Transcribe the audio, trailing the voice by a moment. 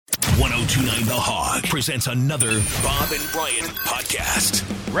1029 The Hog presents another Bob and Brian podcast.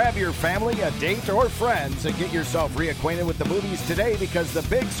 Grab your family, a date, or friends and get yourself reacquainted with the movies today because the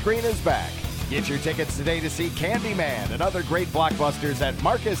big screen is back. Get your tickets today to see Candyman and other great blockbusters at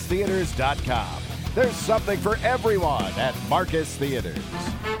MarcusTheaters.com. There's something for everyone at Marcus Theaters.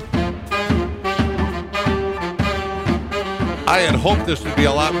 I had hoped this would be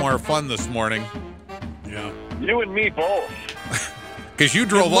a lot more fun this morning. Yeah. You and me both. Because you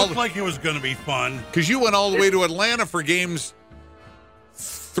drove It looked like it was going to be fun. Because you went all the way to Atlanta for games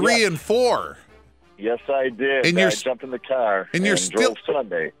 3 and 4. Yes, I did. And I jumped in the car and drove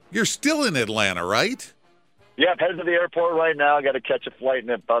Sunday. You're still in Atlanta, right? Yeah, I'm headed to the airport right now. I got to catch a flight in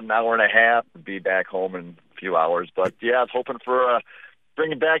about an hour and a half and be back home in a few hours. But, yeah, I was hoping for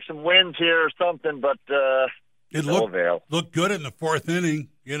bringing back some wins here or something, but it looked good in the fourth inning.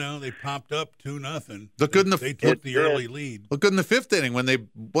 You know, they popped up 2-0. Looked good in They took the early lead. Looked good in the fifth inning when they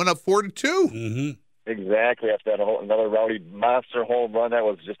went up 4-2. Mm-hmm. Exactly. After that another rowdy monster home run, that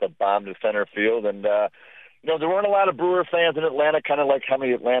was just a bomb to center field. And, you know, there weren't a lot of Brewer fans in Atlanta, kind of like how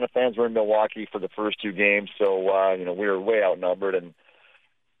many Atlanta fans were in Milwaukee for the first two games. So, you know, we were way outnumbered. And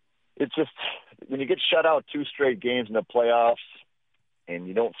it's just, when you get shut out 2 straight games in the playoffs and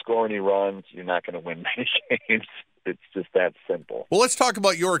you don't score any runs, you're not going to win many games. It's just that simple. Well, let's talk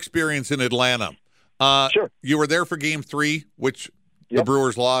about your experience in Atlanta. Sure. You were there for Game 3, which the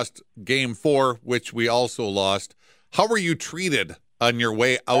Brewers lost. Game 4, which we also lost. How were you treated on your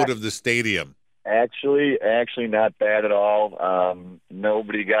way out of the stadium? Actually not bad at all.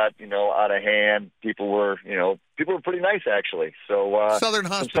 Nobody got, out of hand. People were pretty nice, actually. So Southern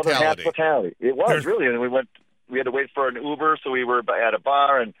hospitality. It was really. And we had to wait for an Uber, so we were at a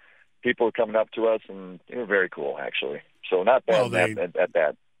bar, and people were coming up to us, and they were very cool, actually. So not bad, not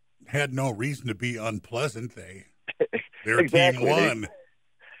bad. Had no reason to be unpleasant. Their exactly. team won.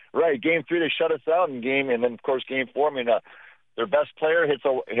 Right. Game 3, they shut us out and then, of course, Game 4, I mean, their best player hits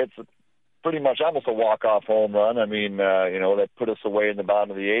pretty much almost a walk-off home run. I mean, that put us away in the bottom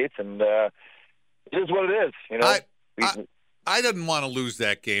of the 8th, and it is what it is, I didn't want to lose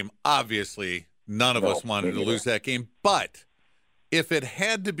that game. Obviously, none of us wanted to lose that game, but if it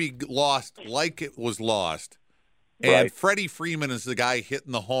had to be lost like it was lost, and Freddie Freeman is the guy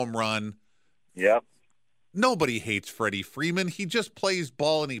hitting the home run. Yep. Nobody hates Freddie Freeman. He just plays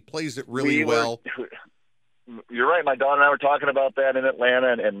ball, and he plays it really well. You're right. My daughter and I were talking about that in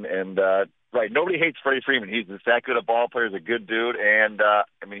Atlanta, and right, nobody hates Freddie Freeman. He's that good a ball player. He's a good dude, and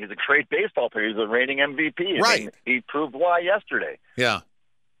he's a great baseball player. He's a reigning MVP. Right. I mean, he proved why yesterday. Yeah.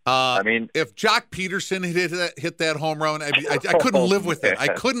 If Jock Peterson hit that home run, I couldn't live with it. I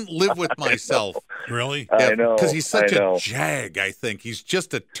couldn't live with myself. Really? Yeah, I know. Because he's such a jag, I think. He's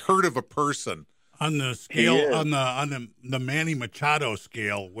just a turd of a person. On the scale, on the Manny Machado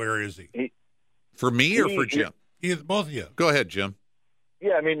scale, where is he? For me or for Jim? Both of you. Go ahead, Jim.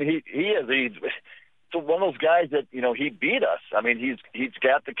 Yeah, I mean, he is. He's one of those guys that, he beat us. I mean, he's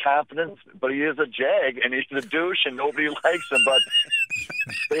got the confidence, but he is a jag, and he's a douche, and nobody likes him. But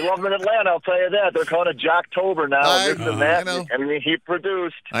they love him in Atlanta, I'll tell you that. They're calling it Jocktober now. I know. I mean, he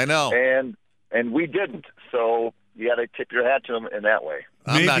produced. I know. And we didn't. So you got to tip your hat to him in that way.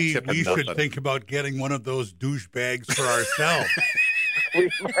 Maybe we should think about getting one of those douchebags for ourselves.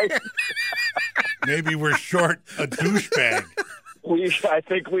 We might. Maybe we're short a douchebag. I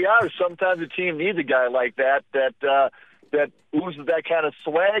think we are. Sometimes a team needs a guy like that oozes that kind of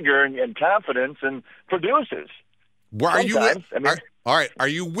swagger and confidence and produces. All right. Are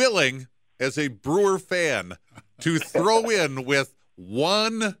you willing, as a Brewer fan, to throw in with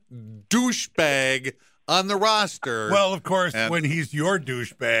one douchebag on the roster? Well, of course, when he's your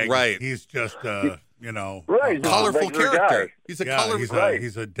douchebag, right. He's He's just right, colorful character. Guy. He's a colorful.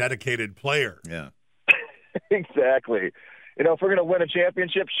 He's a dedicated player. Yeah. Exactly. If we're going to win a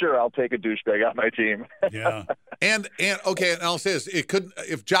championship, sure, I'll take a douchebag on my team. Yeah. And I'll say this: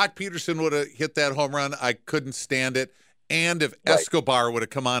 if Jock Peterson would have hit that home run, I couldn't stand it. And if Escobar would have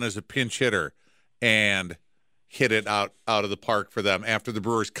come on as a pinch hitter and hit it out of the park for them after the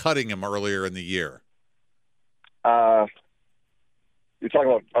Brewers cutting him earlier in the year. You're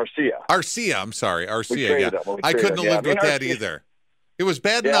talking about Arcia, I'm sorry. Arcia, yeah. I couldn't have lived with that either. It was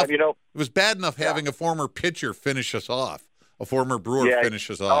bad enough. It was bad enough having a former pitcher finish us off. A former Brewer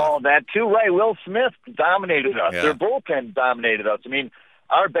finish us off. Oh, that too, right. Will Smith dominated us. Yeah. Their bullpen dominated us. I mean,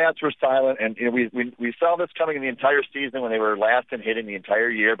 our bats were silent, and we saw this coming in the entire season when they were last in hitting the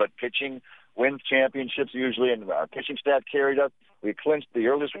entire year, but pitching wins championships usually, and our pitching staff carried us. We clinched the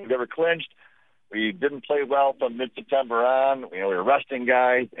earliest we've ever clinched. We didn't play well from mid-September on. We were resting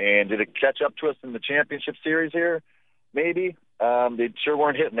guys, and did it catch up to us in the championship series here? Maybe. They sure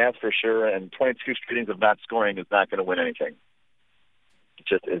weren't hitting, that's for sure. And 22 straight innings of not scoring is not going to win anything. It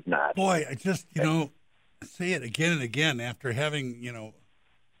just is not. Boy, I just, say it again and again after having,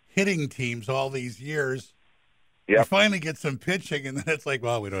 hitting teams all these years. Yep. You finally get some pitching, and then it's like,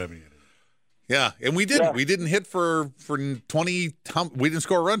 well, we don't have any hitting. Yeah, and we didn't. Yeah. We didn't hit for 20. We didn't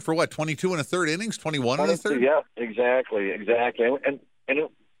score a run for 22 and a third innings, 21 and a third. Yeah, exactly. And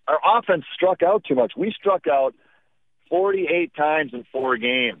our offense struck out too much. We struck out 48 times in 4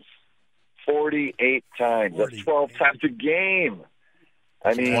 games. 48 times. That's 12 times a game.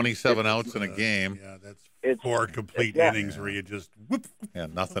 I mean, 27 outs in a game. Yeah, that's 4 complete innings where you just whoop. Yeah,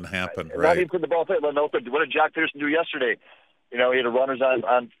 nothing happened. Not Right. even put the ball fit. What did Jock Peterson do yesterday? He had a runners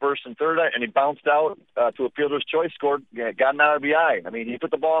on first and third, and he bounced out to a fielder's choice, scored, got an RBI. I mean, he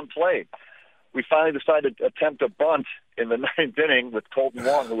put the ball in play. We finally decided to attempt a bunt in the 9th inning with Colton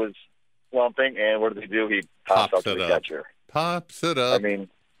Wong, who was slumping, and what did he do? He pops up to the catcher. Pops it up. I mean,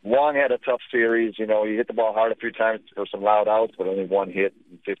 Wong had a tough series. He hit the ball hard a few times for some loud outs, but only 1 hit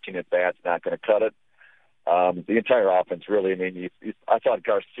and 15 at-bats, not going to cut it. The entire offense, really. I mean, I thought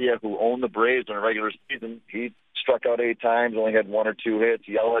Garcia, who owned the Braves in a regular season, he struck out 8 times, only had 1 or 2 hits.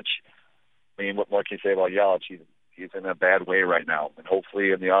 Yelich, I mean, what more can you say about Yelich? He's in a bad way right now, and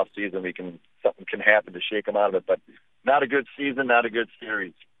hopefully in the off season something can happen to shake him out of it. But not a good season, not a good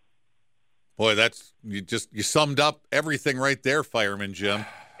series. Boy, you summed up everything right there, Fireman Jim.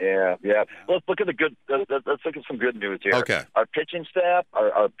 Yeah. Let's look at let's look at some good news here. Okay. Our pitching staff,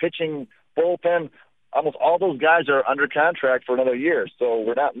 our pitching bullpen, almost all those guys are under contract for another year, so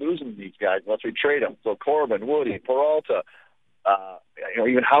we're not losing these guys unless we trade them. So Corbin, Woody, Peralta,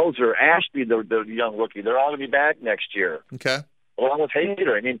 even Hauser, Ashby, the young rookie, they're all going to be back next year. Okay. Along with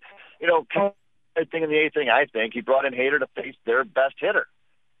Hader. I mean, thing in the 8th inning, I think he brought in Hader to face their best hitter.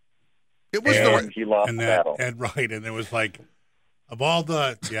 It was he lost the battle. And it was like, of all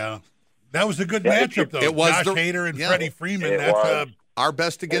that was a good matchup, though. It was Josh Hader and Freddie Freeman. Our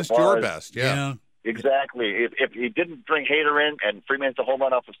best against your best. Yeah. Exactly. If he didn't bring Hader in and Freeman hits a home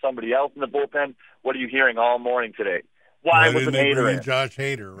run off of somebody else in the bullpen, what are you hearing all morning today? Why wasn't Hader in? Josh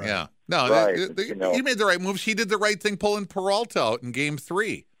Hader, right? Yeah. No, right. He made the right moves. He did the right thing pulling Peralta out in Game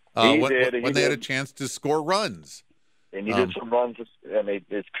 3 when they had a chance to score runs. And he did some runs, and they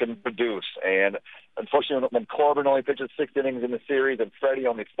just couldn't produce. And unfortunately, when Corbin only pitches 6 innings in the series and Freddie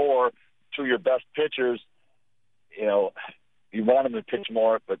only 4, 2 of your best pitchers, you want him to pitch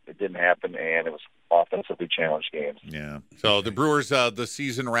more, but it didn't happen, and it was offensively challenged games. Yeah. So the Brewers, the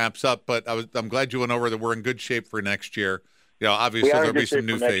season wraps up, but I'm glad you went over that we're in good shape for next year. Obviously there'll be some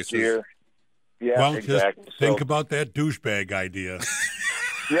new faces. Year. Yeah, well, exactly. Just think about that douchebag idea.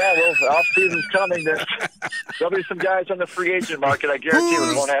 Yeah, well, off season's coming. There'll be some guys on the free agent market. I guarantee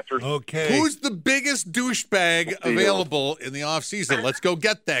we're going after. Okay. Who's the biggest douchebag available in the off season? Let's go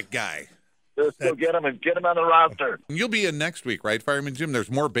get that guy. Let's go get him and get him on the roster. You'll be in next week, right, Fireman Jim? There's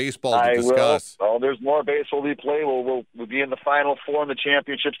more baseball to discuss. Oh, there's more baseball to play. We'll be in the Final Four in the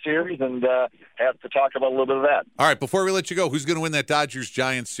championship series and have to talk about a little bit of that. All right, before we let you go, who's going to win that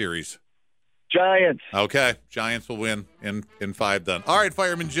Dodgers-Giants series? Giants. Okay, Giants will win in 5 then. All right,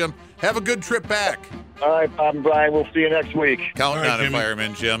 Fireman Jim, have a good trip back. All right, Bob and Brian, we'll see you next week. Counting on it, Jimmy.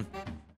 Fireman Jim.